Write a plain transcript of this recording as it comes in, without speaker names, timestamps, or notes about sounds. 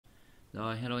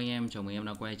Rồi, hello anh em, chào mừng em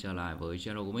đã quay trở lại với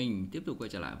channel của mình. Tiếp tục quay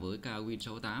trở lại với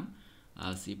KWIN68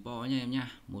 SICBO nha em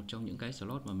nha. Một trong những cái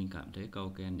slot mà mình cảm thấy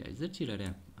cầu kèn nhảy rất chi là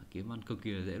đẹp, kiếm ăn cực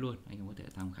kỳ là dễ luôn. Anh em có thể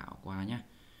tham khảo qua nhá.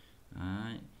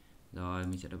 Đấy. Rồi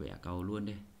mình sẽ đã bẻ cầu luôn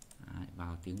đi. Đấy,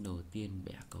 vào tiếng đầu tiên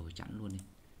bẻ cầu chẵn luôn đi.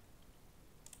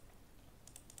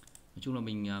 Nói chung là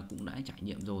mình cũng đã trải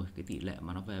nghiệm rồi, cái tỷ lệ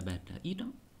mà nó về bệt là ít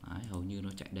lắm. Đấy, hầu như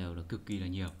nó chạy đều là cực kỳ là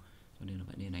nhiều. Cho nên là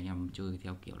vậy nên anh em chơi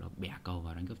theo kiểu là bẻ cầu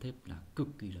và đánh gấp thép là cực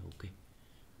kỳ là ok.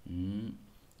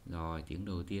 Rồi tiếng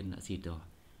đầu tiên đã xịt rồi,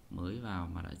 mới vào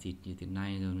mà đã xịt như thế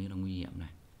này rồi mới là nguy hiểm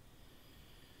này.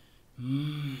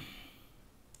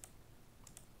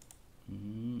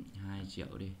 2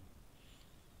 triệu đi.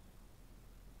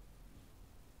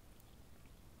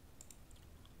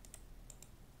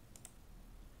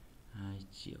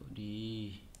 Triệu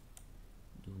đi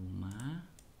đủ má.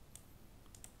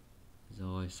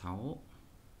 Rồi 6.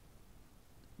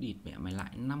 Địt mẹ mày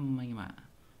lại 5 anh em ạ.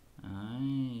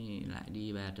 Đấy, lại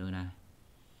đi bẹt rồi này.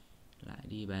 Lại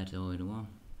đi bẹt rồi đúng không?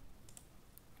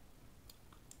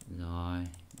 Rồi,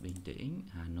 bình tĩnh,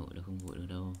 Hà Nội đã không vội được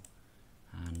đâu.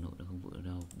 Hà Nội đã không vội được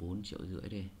đâu, 4,5 triệu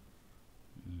đi.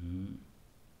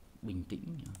 Bình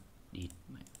tĩnh, địt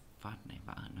mẹ phát này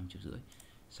vã 5,5 triệu,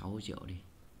 6 triệu đi.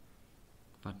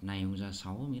 Phạt này không ra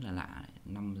 6 mới là lạ,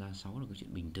 5 ra 6 là cái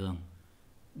chuyện bình thường.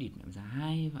 Địt mẹ ra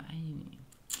 2 vãi.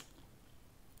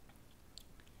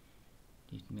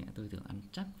 Địt mẹ tôi tưởng ăn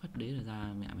chắc phát đế là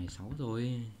ra mẹ mày 6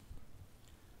 rồi.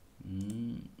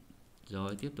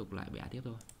 Rồi tiếp tục lại bẻ tiếp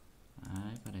thôi.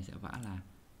 Đấy, và này sẽ vã là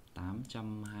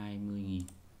 820.000.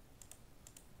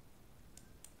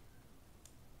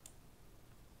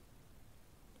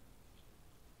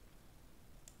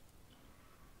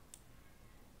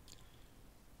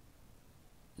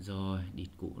 Rồi, địt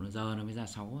cụ nó giờ nó mới ra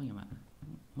 6 anh em ạ.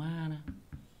 Ma nè.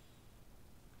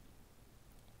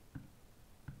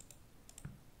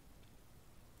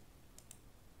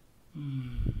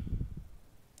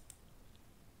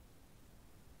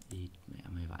 Địt mẹ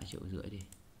mày vãi 1,5 triệu đi.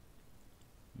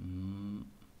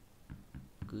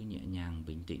 Cứ nhẹ nhàng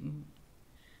bình tĩnh.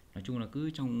 Nói chung là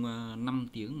cứ trong 5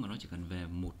 tiếng mà nó chỉ cần về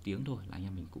 1 tiếng thôi là anh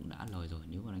em mình cũng đã lời rồi,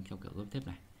 nếu mà đánh theo kiểu gấp thép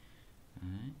này.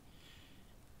 Đấy.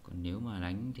 Còn nếu mà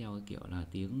đánh theo cái kiểu là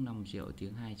tiếng 5 triệu,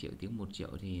 tiếng 2 triệu, tiếng 1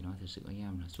 triệu thì nó thật sự anh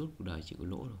em là suốt cuộc đời chịu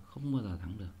lỗ rồi, không bao giờ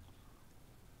thắng được.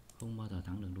 Không bao giờ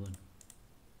thắng được luôn.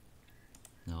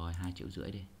 Rồi 2,5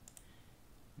 triệu đi.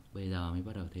 Bây giờ mới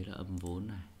bắt đầu thấy là âm vốn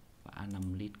này. Vã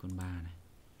 5 lít con 3 này.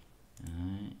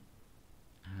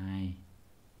 Đấy.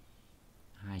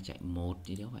 2 chạy 1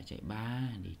 thì đéo phải chạy 3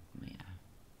 đi mẹ.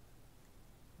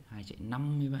 2 chạy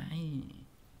 5 mới vãi.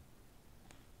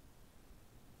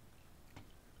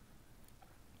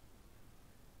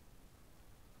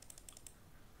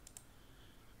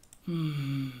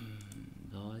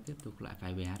 Rồi tiếp tục lại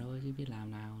phải bẻ thôi chứ biết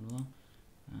làm nào đúng không?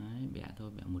 Đấy, bẻ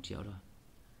thôi, bẻ 1 triệu thôi.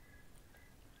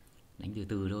 Đánh từ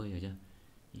từ thôi hiểu chưa?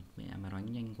 Mẹ mà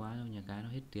đánh nhanh quá đâu, nhà cái nó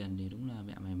hết tiền thì đúng là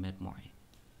mẹ mày mệt mỏi.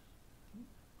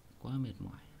 Quá mệt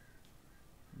mỏi.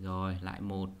 Rồi lại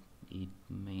 1. Đi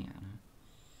mẹ nó.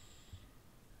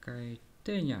 Cái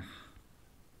thế nhỉ?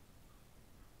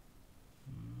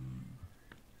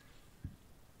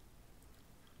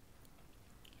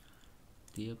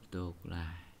 Tiếp tục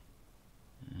là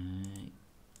đấy,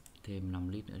 thêm 5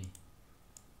 lít nữa đi.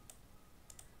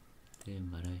 Thêm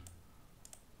vào đây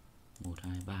 1,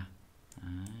 2, 3.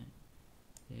 Đấy.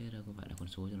 Thế đó có phải là con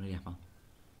số cho nó đẹp không?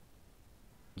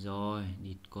 Rồi,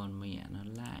 địt con mẹ nó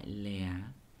lại lè.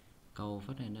 Cầu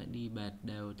phát này nó đi bệt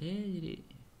đều thế chứ đi.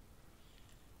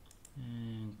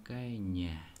 Cái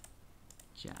nhà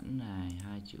chẵn này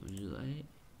 2,5 triệu.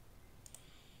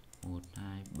 1,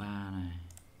 2, 3 này.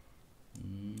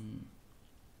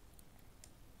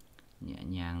 Nhẹ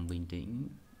nhàng bình tĩnh.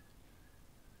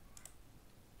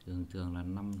 Thường là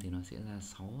 5 thì nó sẽ ra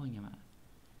 6 anh em ạ.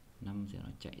 5 sẽ nó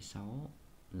chạy 6.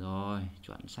 Rồi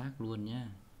chuẩn xác luôn nhá.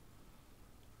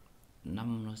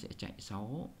 5 nó sẽ chạy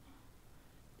 6.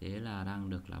 Thế là đang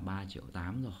được là 3,8 triệu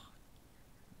rồi.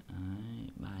 Đấy,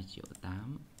 3,8 triệu.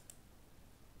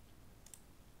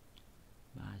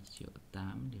 3,8 triệu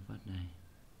thì phát này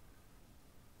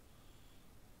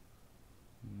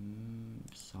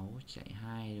 6 chạy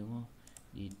 2 đúng không?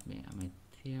 Đi mẹ mày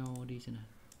theo đi xem nào.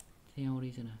 Theo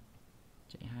đi xem nào.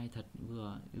 Chạy 2 thật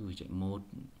vừa. Chạy 1.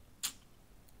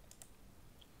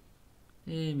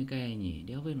 Thế mới cay nhỉ.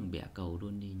 Đéo biết bằng bẻ cầu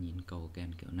luôn đi. Nhìn cầu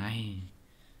kèn kiểu này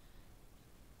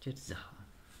chết dở.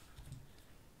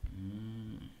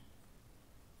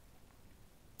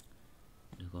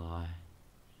 Được rồi.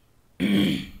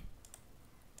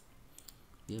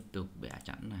 Tiếp tục bẻ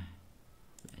chẵn này.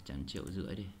 Bẻ chẵn 1,5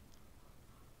 triệu đi.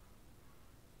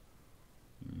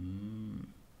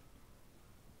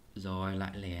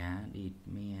 lại lẻ địt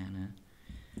mẹ nè.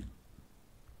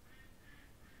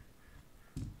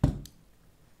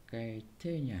 Cái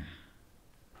thế nhỉ,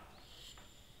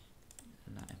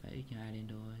 lại phải x2 lên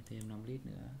thôi, thêm 5 lít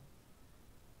nữa.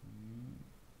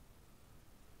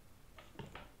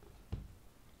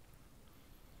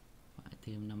 Phải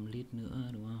thêm 5 lít nữa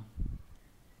đúng không?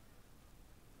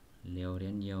 Liều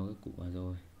đến nhiều cái cụ vào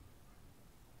rồi.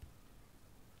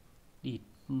 Địt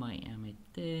mẹ mày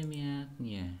tê mẹ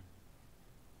nhỉ.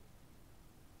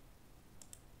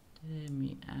 Tê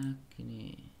mẹ cái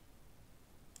này.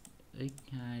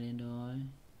 X2 lên thôi.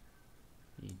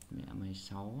 Địt mẹ mày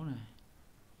 6 này.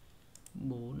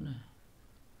 4 này.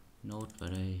 Nốt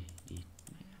vào đây. Địt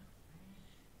mẹ.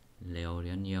 Liều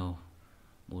đến nhiều.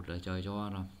 Một là trời cho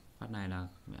rồi. Phát này là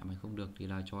mẹ mày không được thì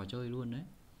là trò chơi luôn đấy.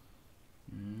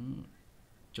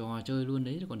 Trò chơi luôn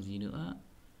đấy còn gì nữa.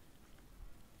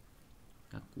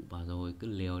 Các cụ bảo rồi cứ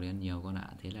liều đến nhiều con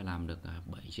ạ. Thế là làm được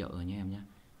 7 triệu rồi nhé em nhé.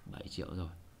 7 triệu rồi.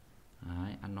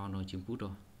 Đấy, ăn non rồi, chim cút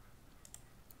rồi.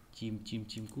 Chim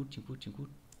cút.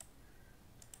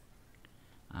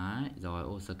 Đấy, rồi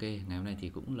ok, ngày hôm nay thì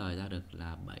cũng lời ra được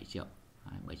là 7 triệu.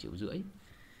 Đấy, 7 triệu rưỡi.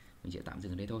 Mình sẽ tạm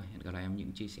dừng ở đây thôi. Hẹn gặp lại em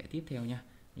những chia sẻ tiếp theo nhá.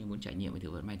 Nếu muốn trải nghiệm về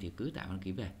thử vận may thì cứ tạo đăng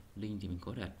ký về. Link thì mình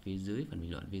có đặt phía dưới phần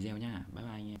bình luận video nhá. Bye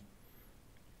bye anh em.